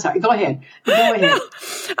 I'm sorry. Go ahead. No,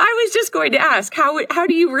 I was just going to ask, how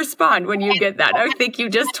do you respond when you get that? I think you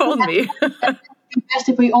just told me. be best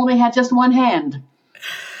if we only had just one hand.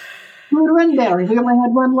 It would have been better if we only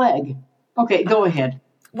had one leg. Okay, go ahead.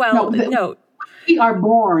 Well, no. We are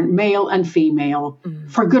born male and female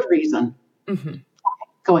for good reason. Mm-hmm. Okay,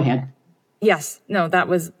 go ahead. Yes. No, that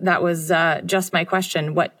was just my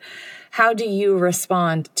question. How do you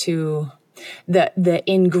respond to the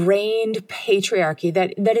ingrained patriarchy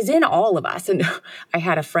that is in all of us? And I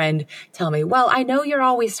had a friend tell me, well, I know you're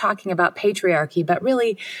always talking about patriarchy, but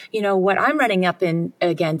really, what I'm running up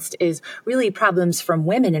against is really problems from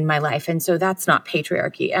women in my life. And so that's not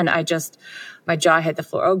patriarchy. And my jaw hit the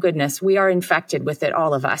floor. Oh goodness, we are infected with it,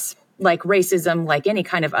 all of us. Like racism, like any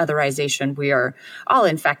kind of otherization, we are all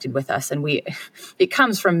infected with us. And it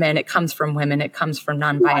comes from men, it comes from women, it comes from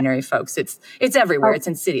non-binary folks. It's everywhere. It's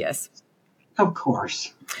insidious. Of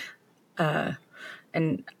course.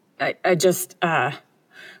 And I just, I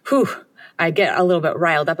get a little bit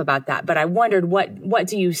riled up about that. But I wondered, what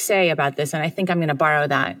do you say about this? And I think I'm going to borrow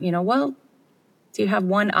that. Well, do you have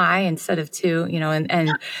one eye instead of two?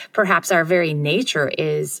 And perhaps our very nature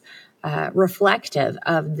is reflective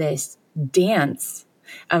of this dance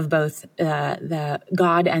of both the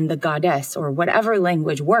God and the goddess, or whatever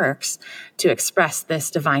language works to express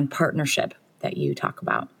this divine partnership that you talk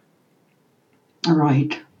about. All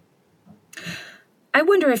right. I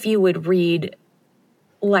wonder if you would read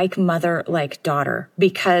Like Mother, Like Daughter,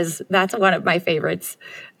 because that's one of my favorites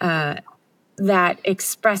that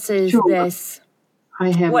expresses this. I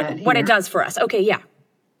have what it does for us. Okay, yeah.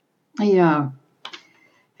 Yeah.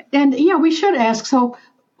 And we should ask, so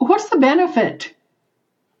what's the benefit,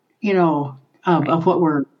 of what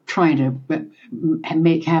we're trying to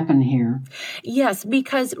make happen here? Yes,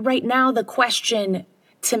 because right now the question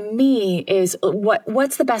to me is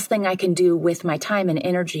what's the best thing I can do with my time and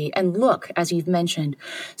energy? And look, as you've mentioned,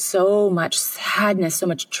 so much sadness, so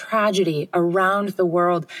much tragedy around the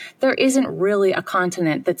world. There isn't really a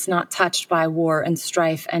continent that's not touched by war and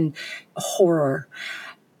strife and horror.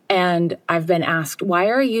 And I've been asked, why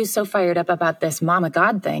are you so fired up about this Mama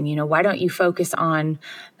God thing? Why don't you focus on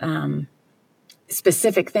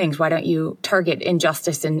specific things? Why don't you target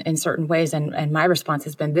injustice in certain ways? And my response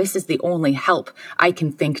has been, this is the only help I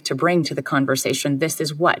can think to bring to the conversation. This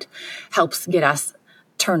is what helps get us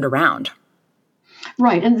turned around.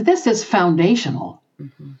 Right. And this is foundational.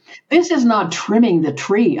 Mm-hmm. This is not trimming the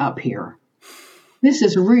tree up here. This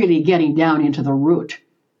is really getting down into the root.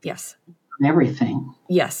 Yes. Everything.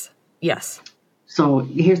 Yes. So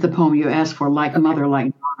here's the poem you asked for, Like Mother,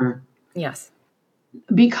 Like Daughter. Yes.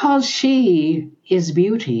 Because she is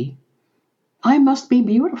beauty, I must be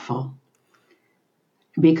beautiful.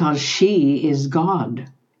 Because she is God,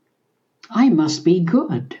 I must be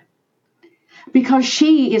good. Because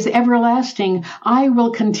she is everlasting, I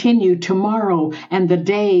will continue tomorrow and the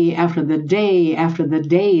day after the day after the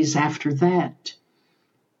days after that.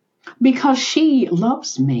 Because she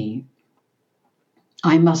loves me,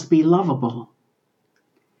 I must be lovable.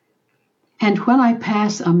 And when I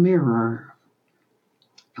pass a mirror,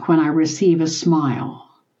 when I receive a smile,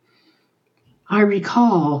 I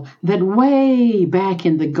recall that way back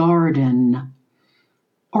in the garden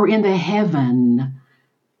or in the heaven,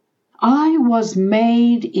 I was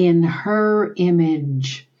made in her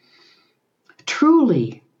image,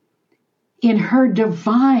 truly in her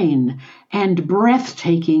divine and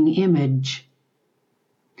breathtaking image.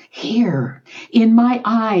 Here, in my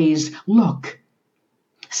eyes, look,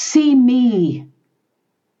 see me,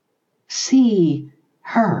 see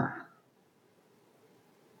her.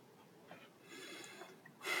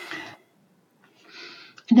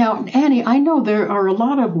 Now, Annie, I know there are a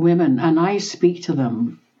lot of women, and I speak to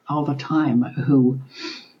them all the time, who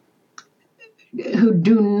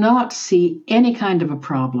do not see any kind of a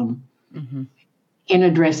problem in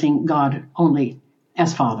addressing God only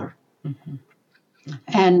as Father. Mm-hmm.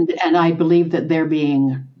 And I believe that they're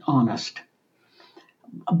being honest.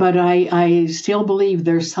 But I still believe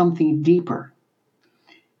there's something deeper,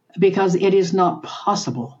 because it is not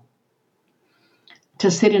possible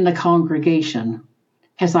to sit in a congregation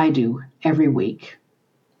as I do every week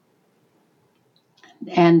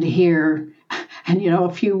and hear, and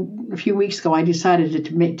a few weeks ago I decided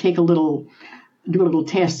to do a little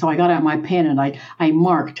test. So I got out my pen and I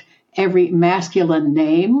marked every masculine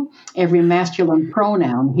name, every masculine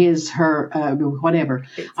pronoun, his, her, whatever.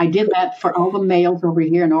 I did that for all the males over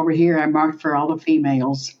here, and over here I marked for all the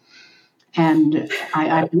females. And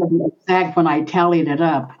I remember exact when I tallied it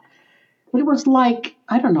up. But it was like,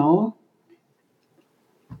 I don't know,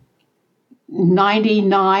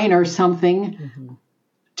 99 or something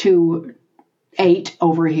to 8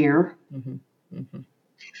 over here.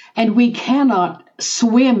 And we cannot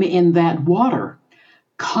swim in that water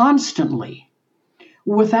constantly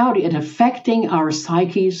without it affecting our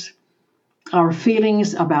psyches, our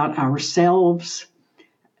feelings about ourselves,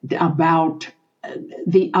 about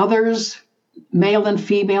the others, male and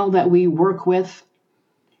female, that we work with.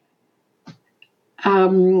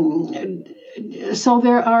 So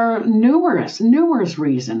there are numerous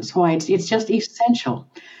reasons why it's just essential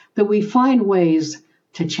that we find ways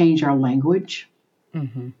to change our language,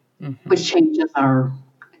 which changes our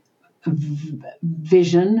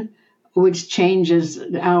vision, which changes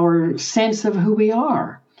our sense of who we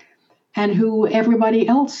are and who everybody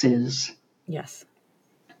else is. Yes.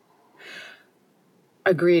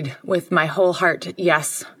 Agreed with my whole heart.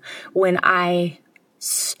 Yes. When I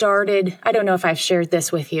started, I don't know if I've shared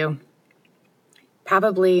this with you,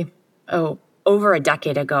 probably, over a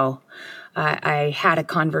decade ago, I had a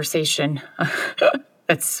conversation,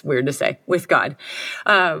 that's weird to say, with God.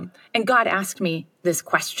 And God asked me this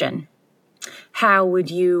question: how would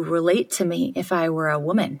you relate to me if I were a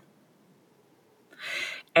woman?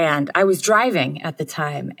 And I was driving at the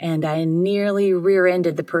time, and I nearly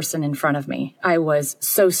rear-ended the person in front of me. I was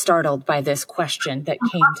so startled by this question that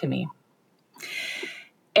came to me.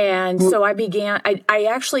 And so I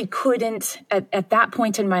actually couldn't, at that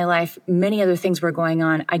point in my life, many other things were going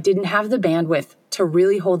on. I didn't have the bandwidth to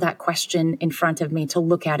really hold that question in front of me, to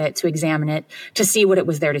look at it, to examine it, to see what it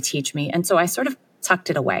was there to teach me. And so I sort of tucked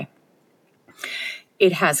it away.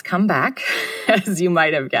 It has come back, as you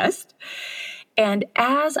might have guessed. And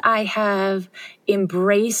as I have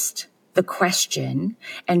embraced the question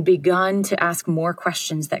and begun to ask more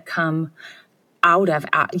questions that come out of,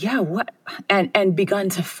 and begun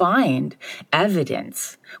to find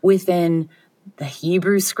evidence within the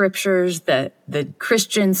Hebrew scriptures, the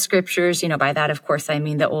Christian scriptures, by that, of course, I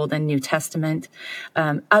mean the Old and New Testament,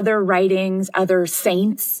 other writings, other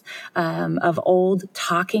saints of old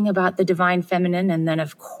talking about the divine feminine. And then,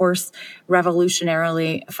 of course,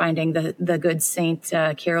 revolutionarily finding the good Saint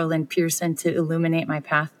Carol Lynn Pearson to illuminate my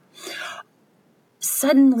path.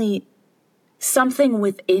 Suddenly, something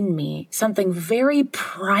within me, something very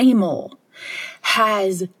primal,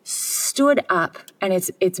 has stood up, and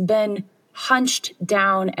it's been hunched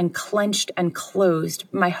down and clenched and closed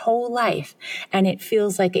my whole life. And it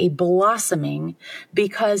feels like a blossoming,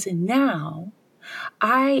 because now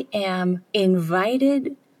I am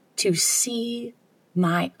invited to see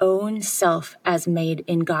my own self as made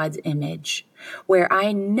in God's image, where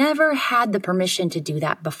I never had the permission to do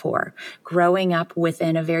that before, growing up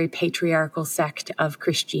within a very patriarchal sect of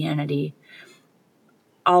Christianity.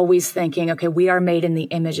 Always thinking, okay, we are made in the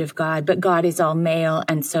image of God, but God is all male.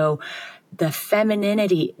 And so the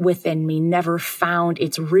femininity within me never found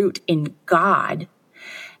its root in God.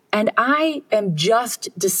 And I am just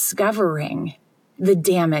discovering the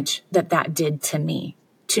damage that did to me,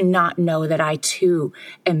 to not know that I too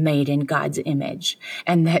am made in God's image,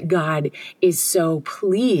 and that God is so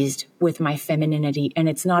pleased with my femininity, and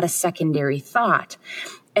it's not a secondary thought.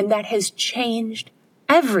 And that has changed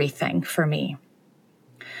everything for me.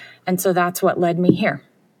 And so that's what led me here.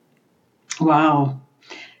 Wow.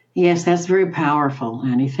 Yes, that's very powerful,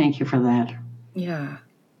 Annie. Thank you for that. Yeah.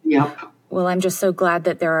 Yep. Well, I'm just so glad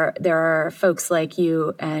that there are folks like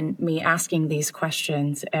you and me asking these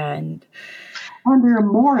questions, and there are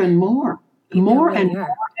more and more,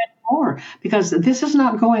 because this is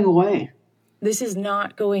not going away. This is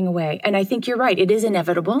not going away, and I think you're right. It is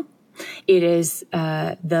inevitable. It is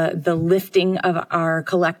the lifting of our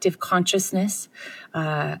collective consciousness,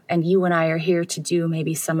 and you and I are here to do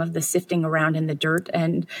maybe some of the sifting around in the dirt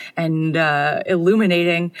and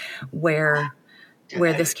illuminating where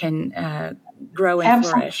this can grow and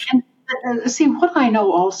Absolutely. flourish. And, see, what I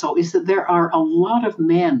know also is that there are a lot of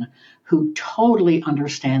men who totally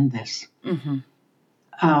understand this.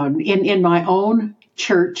 Mm-hmm. In my own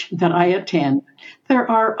church that I attend, there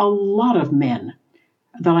are a lot of men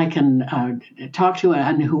that I can talk to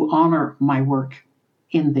and who honor my work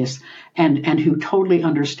in this, and who totally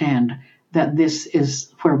understand that this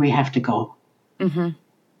is where we have to go. Mm-hmm.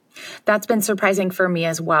 That's been surprising for me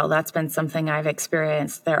as well. That's been something I've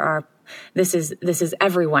experienced. This is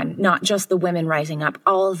everyone, not just the women rising up.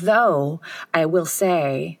 Although I will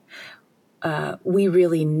say, we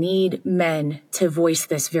really need men to voice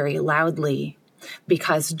this very loudly,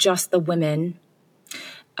 because just the women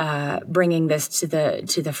bringing this to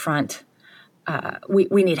the front,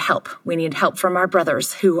 we need help. We need help from our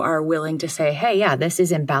brothers who are willing to say, hey, yeah, this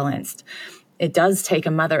is imbalanced. It does take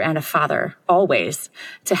a mother and a father always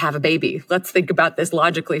to have a baby. Let's think about this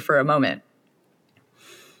logically for a moment.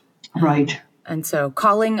 Right. And so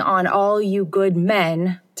calling on all you good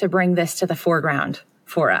men to bring this to the foreground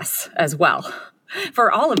for us as well,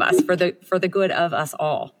 for all of us, for the good of us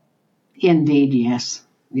all. Indeed, yes.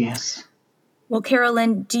 Yes. Well, Carol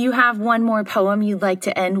Lynn, do you have one more poem you'd like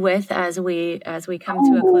to end with as we come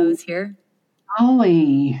to a close here?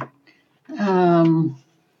 Golly.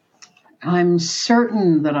 I'm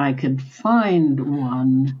certain that I could find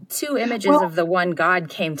one. 2 images of the one God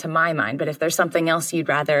came to my mind, but if there's something else you'd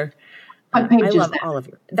rather, what page I is love that? all of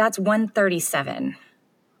you. That's 137.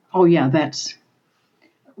 Oh, yeah, that's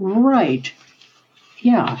right.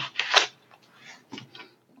 Yeah.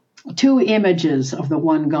 2 images of the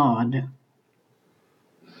one God.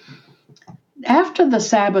 After the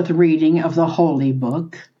Sabbath reading of the Holy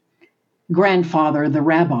Book, Grandfather, the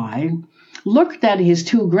rabbi, looked at his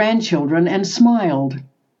 2 grandchildren and smiled.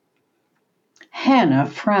 Hannah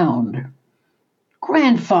frowned.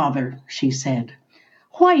 Grandfather, she said,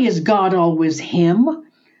 why is God always him?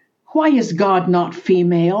 Why is God not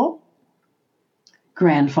female?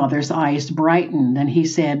 Grandfather's eyes brightened and he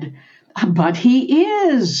said, but he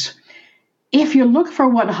is. If you look for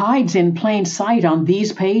what hides in plain sight on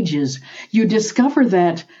these pages, you discover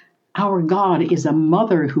that our God is a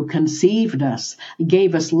mother who conceived us,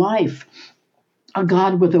 gave us life, a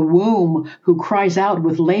God with a womb who cries out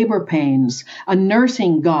with labor pains, a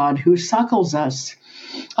nursing God who suckles us,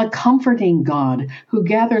 a comforting God who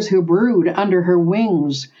gathers her brood under her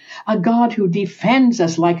wings, a God who defends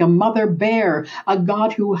us like a mother bear, a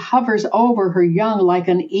God who hovers over her young like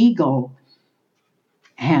an eagle.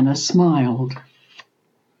 Hannah smiled.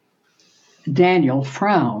 Daniel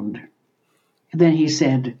frowned. Then he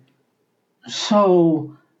said,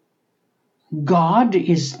 so God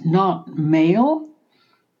is not male?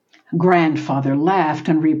 Grandfather laughed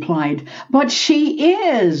and replied, but she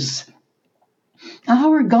is.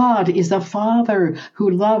 Our God is a father who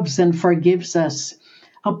loves and forgives us,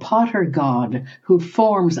 a potter God who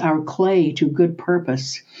forms our clay to good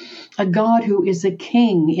purpose, a God who is a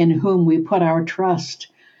king in whom we put our trust,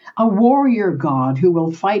 a warrior God who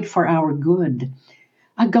will fight for our good,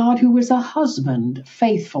 a God who is a husband,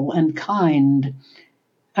 faithful and kind,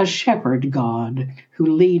 a shepherd God who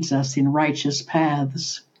leads us in righteous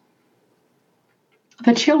paths.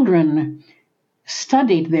 The children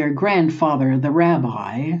studied their grandfather, the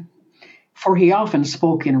rabbi, for he often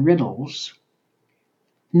spoke in riddles.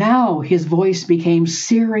 Now his voice became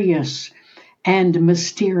serious and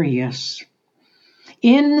mysterious.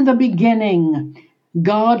 In the beginning,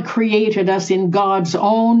 God created us in God's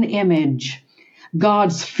own image.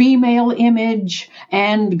 God's female image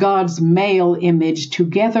and God's male image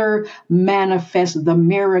together manifest the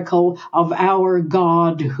miracle of our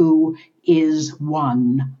God who is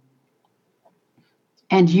one.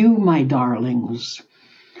 And you, my darlings,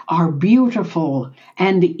 are beautiful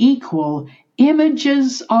and equal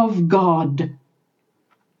images of God.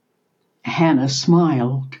 Hannah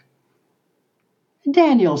smiled.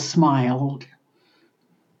 Daniel smiled.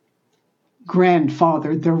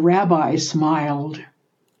 Grandfather, the rabbi, smiled.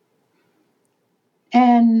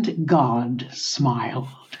 And God smiled.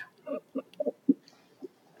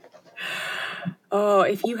 Oh,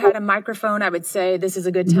 if you had a microphone, I would say this is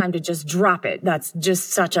a good time to just drop it. That's just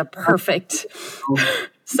such a perfect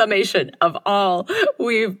summation of all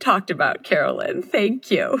we've talked about, Carol Lynn.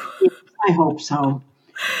 Thank you. I hope so.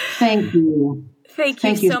 Thank you. Thank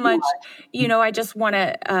you so much. You know, I just want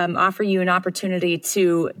to offer you an opportunity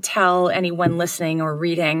to tell anyone listening or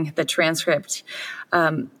reading the transcript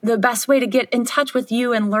the best way to get in touch with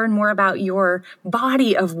you and learn more about your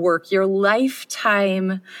body of work, your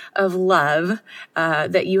lifetime of love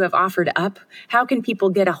that you have offered up. How can people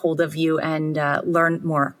get a hold of you and learn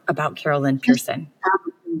more about Carol Lynn Pearson?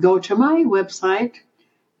 Go to my website,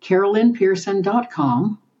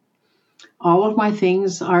 carollynnpearson.com. All of my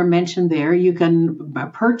things are mentioned there. You can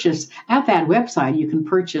purchase at that website. You can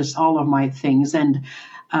purchase all of my things, and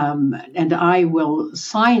I will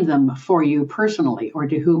sign them for you personally, or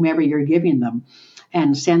to whomever you're giving them,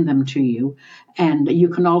 and send them to you. And you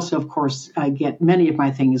can also, of course, get many of my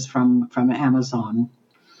things from Amazon.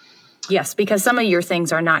 Yes, because some of your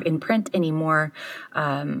things are not in print anymore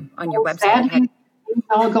on your website. Sadly, things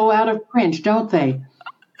all go out of print, don't they?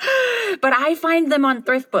 But I find them on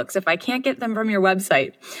thrift books if I can't get them from your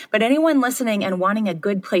website. But anyone listening and wanting a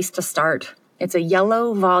good place to start, it's a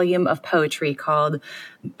yellow volume of poetry called,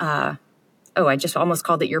 I just almost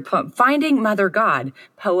called it your poem, Finding Mother God,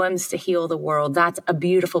 Poems to Heal the World. That's a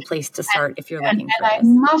beautiful place to start if you're looking for this.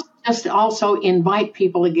 And I must just also invite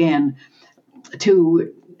people again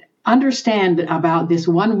to understand about this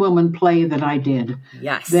one-woman play that I did.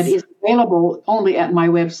 Yes. That is available only at my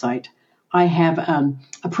website. I have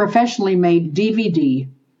a professionally made DVD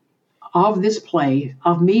of this play,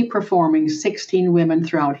 of me performing 16 women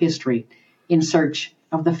throughout history in search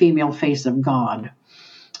of the female face of God.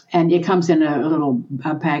 And it comes in a little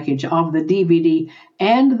package of the DVD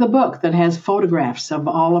and the book that has photographs of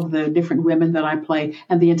all of the different women that I play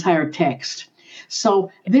and the entire text.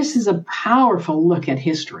 So this is a powerful look at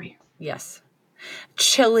history. Yes.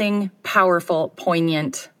 Chilling, powerful,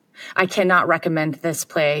 poignant. I cannot recommend this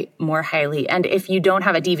play more highly. And if you don't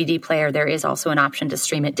have a DVD player, there is also an option to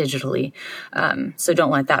stream it digitally. So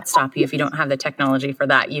don't let that stop you. If you don't have the technology for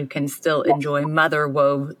that, you can still enjoy Mother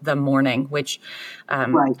Wove the Morning, which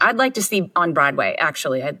Right. I'd like to see on Broadway,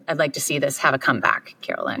 actually. I'd like to see this have a comeback,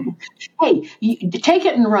 Carol Lynn. Hey, take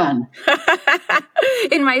it and run.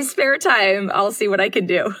 In my spare time, I'll see what I can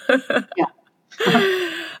do. Yeah.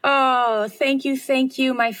 Oh, thank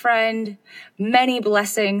you, my friend. Many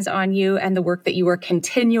blessings on you and the work that you are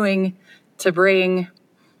continuing to bring.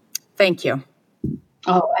 Thank you.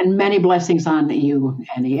 Oh, and many blessings on you,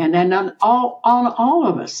 Annie, and on all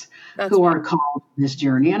of us who are called to this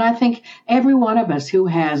journey. And I think every one of us who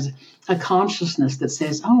has a consciousness that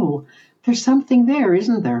says, "Oh, there's something there,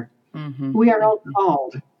 isn't there?" Mm-hmm. We are all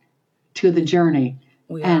called to the journey,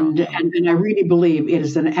 and I really believe it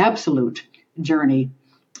is an absolute journey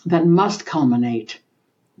that must culminate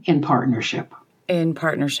in partnership. In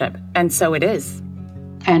partnership. And so it is.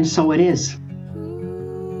 And so it is.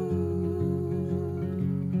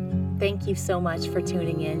 Thank you so much for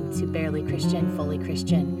tuning in to Barely Christian, Fully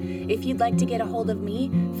Christian. If you'd like to get a hold of me,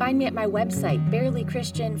 find me at my website,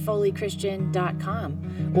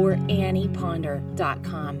 barelychristianfullychristian.com or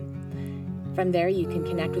annieponder.com. From there, you can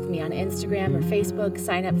connect with me on Instagram or Facebook,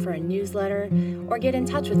 sign up for a newsletter, or get in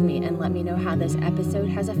touch with me and let me know how this episode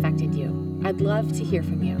has affected you. I'd love to hear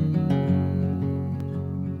from you.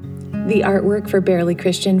 The artwork for Barely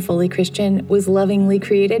Christian, Fully Christian was lovingly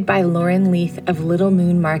created by Lauren Leith of Little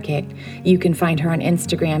Moon Market. You can find her on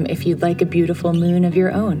Instagram if you'd like a beautiful moon of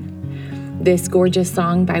your own. This gorgeous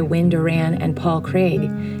song by Wynn Duran and Paul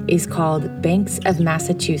Craig is called Banks of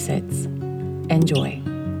Massachusetts. Enjoy.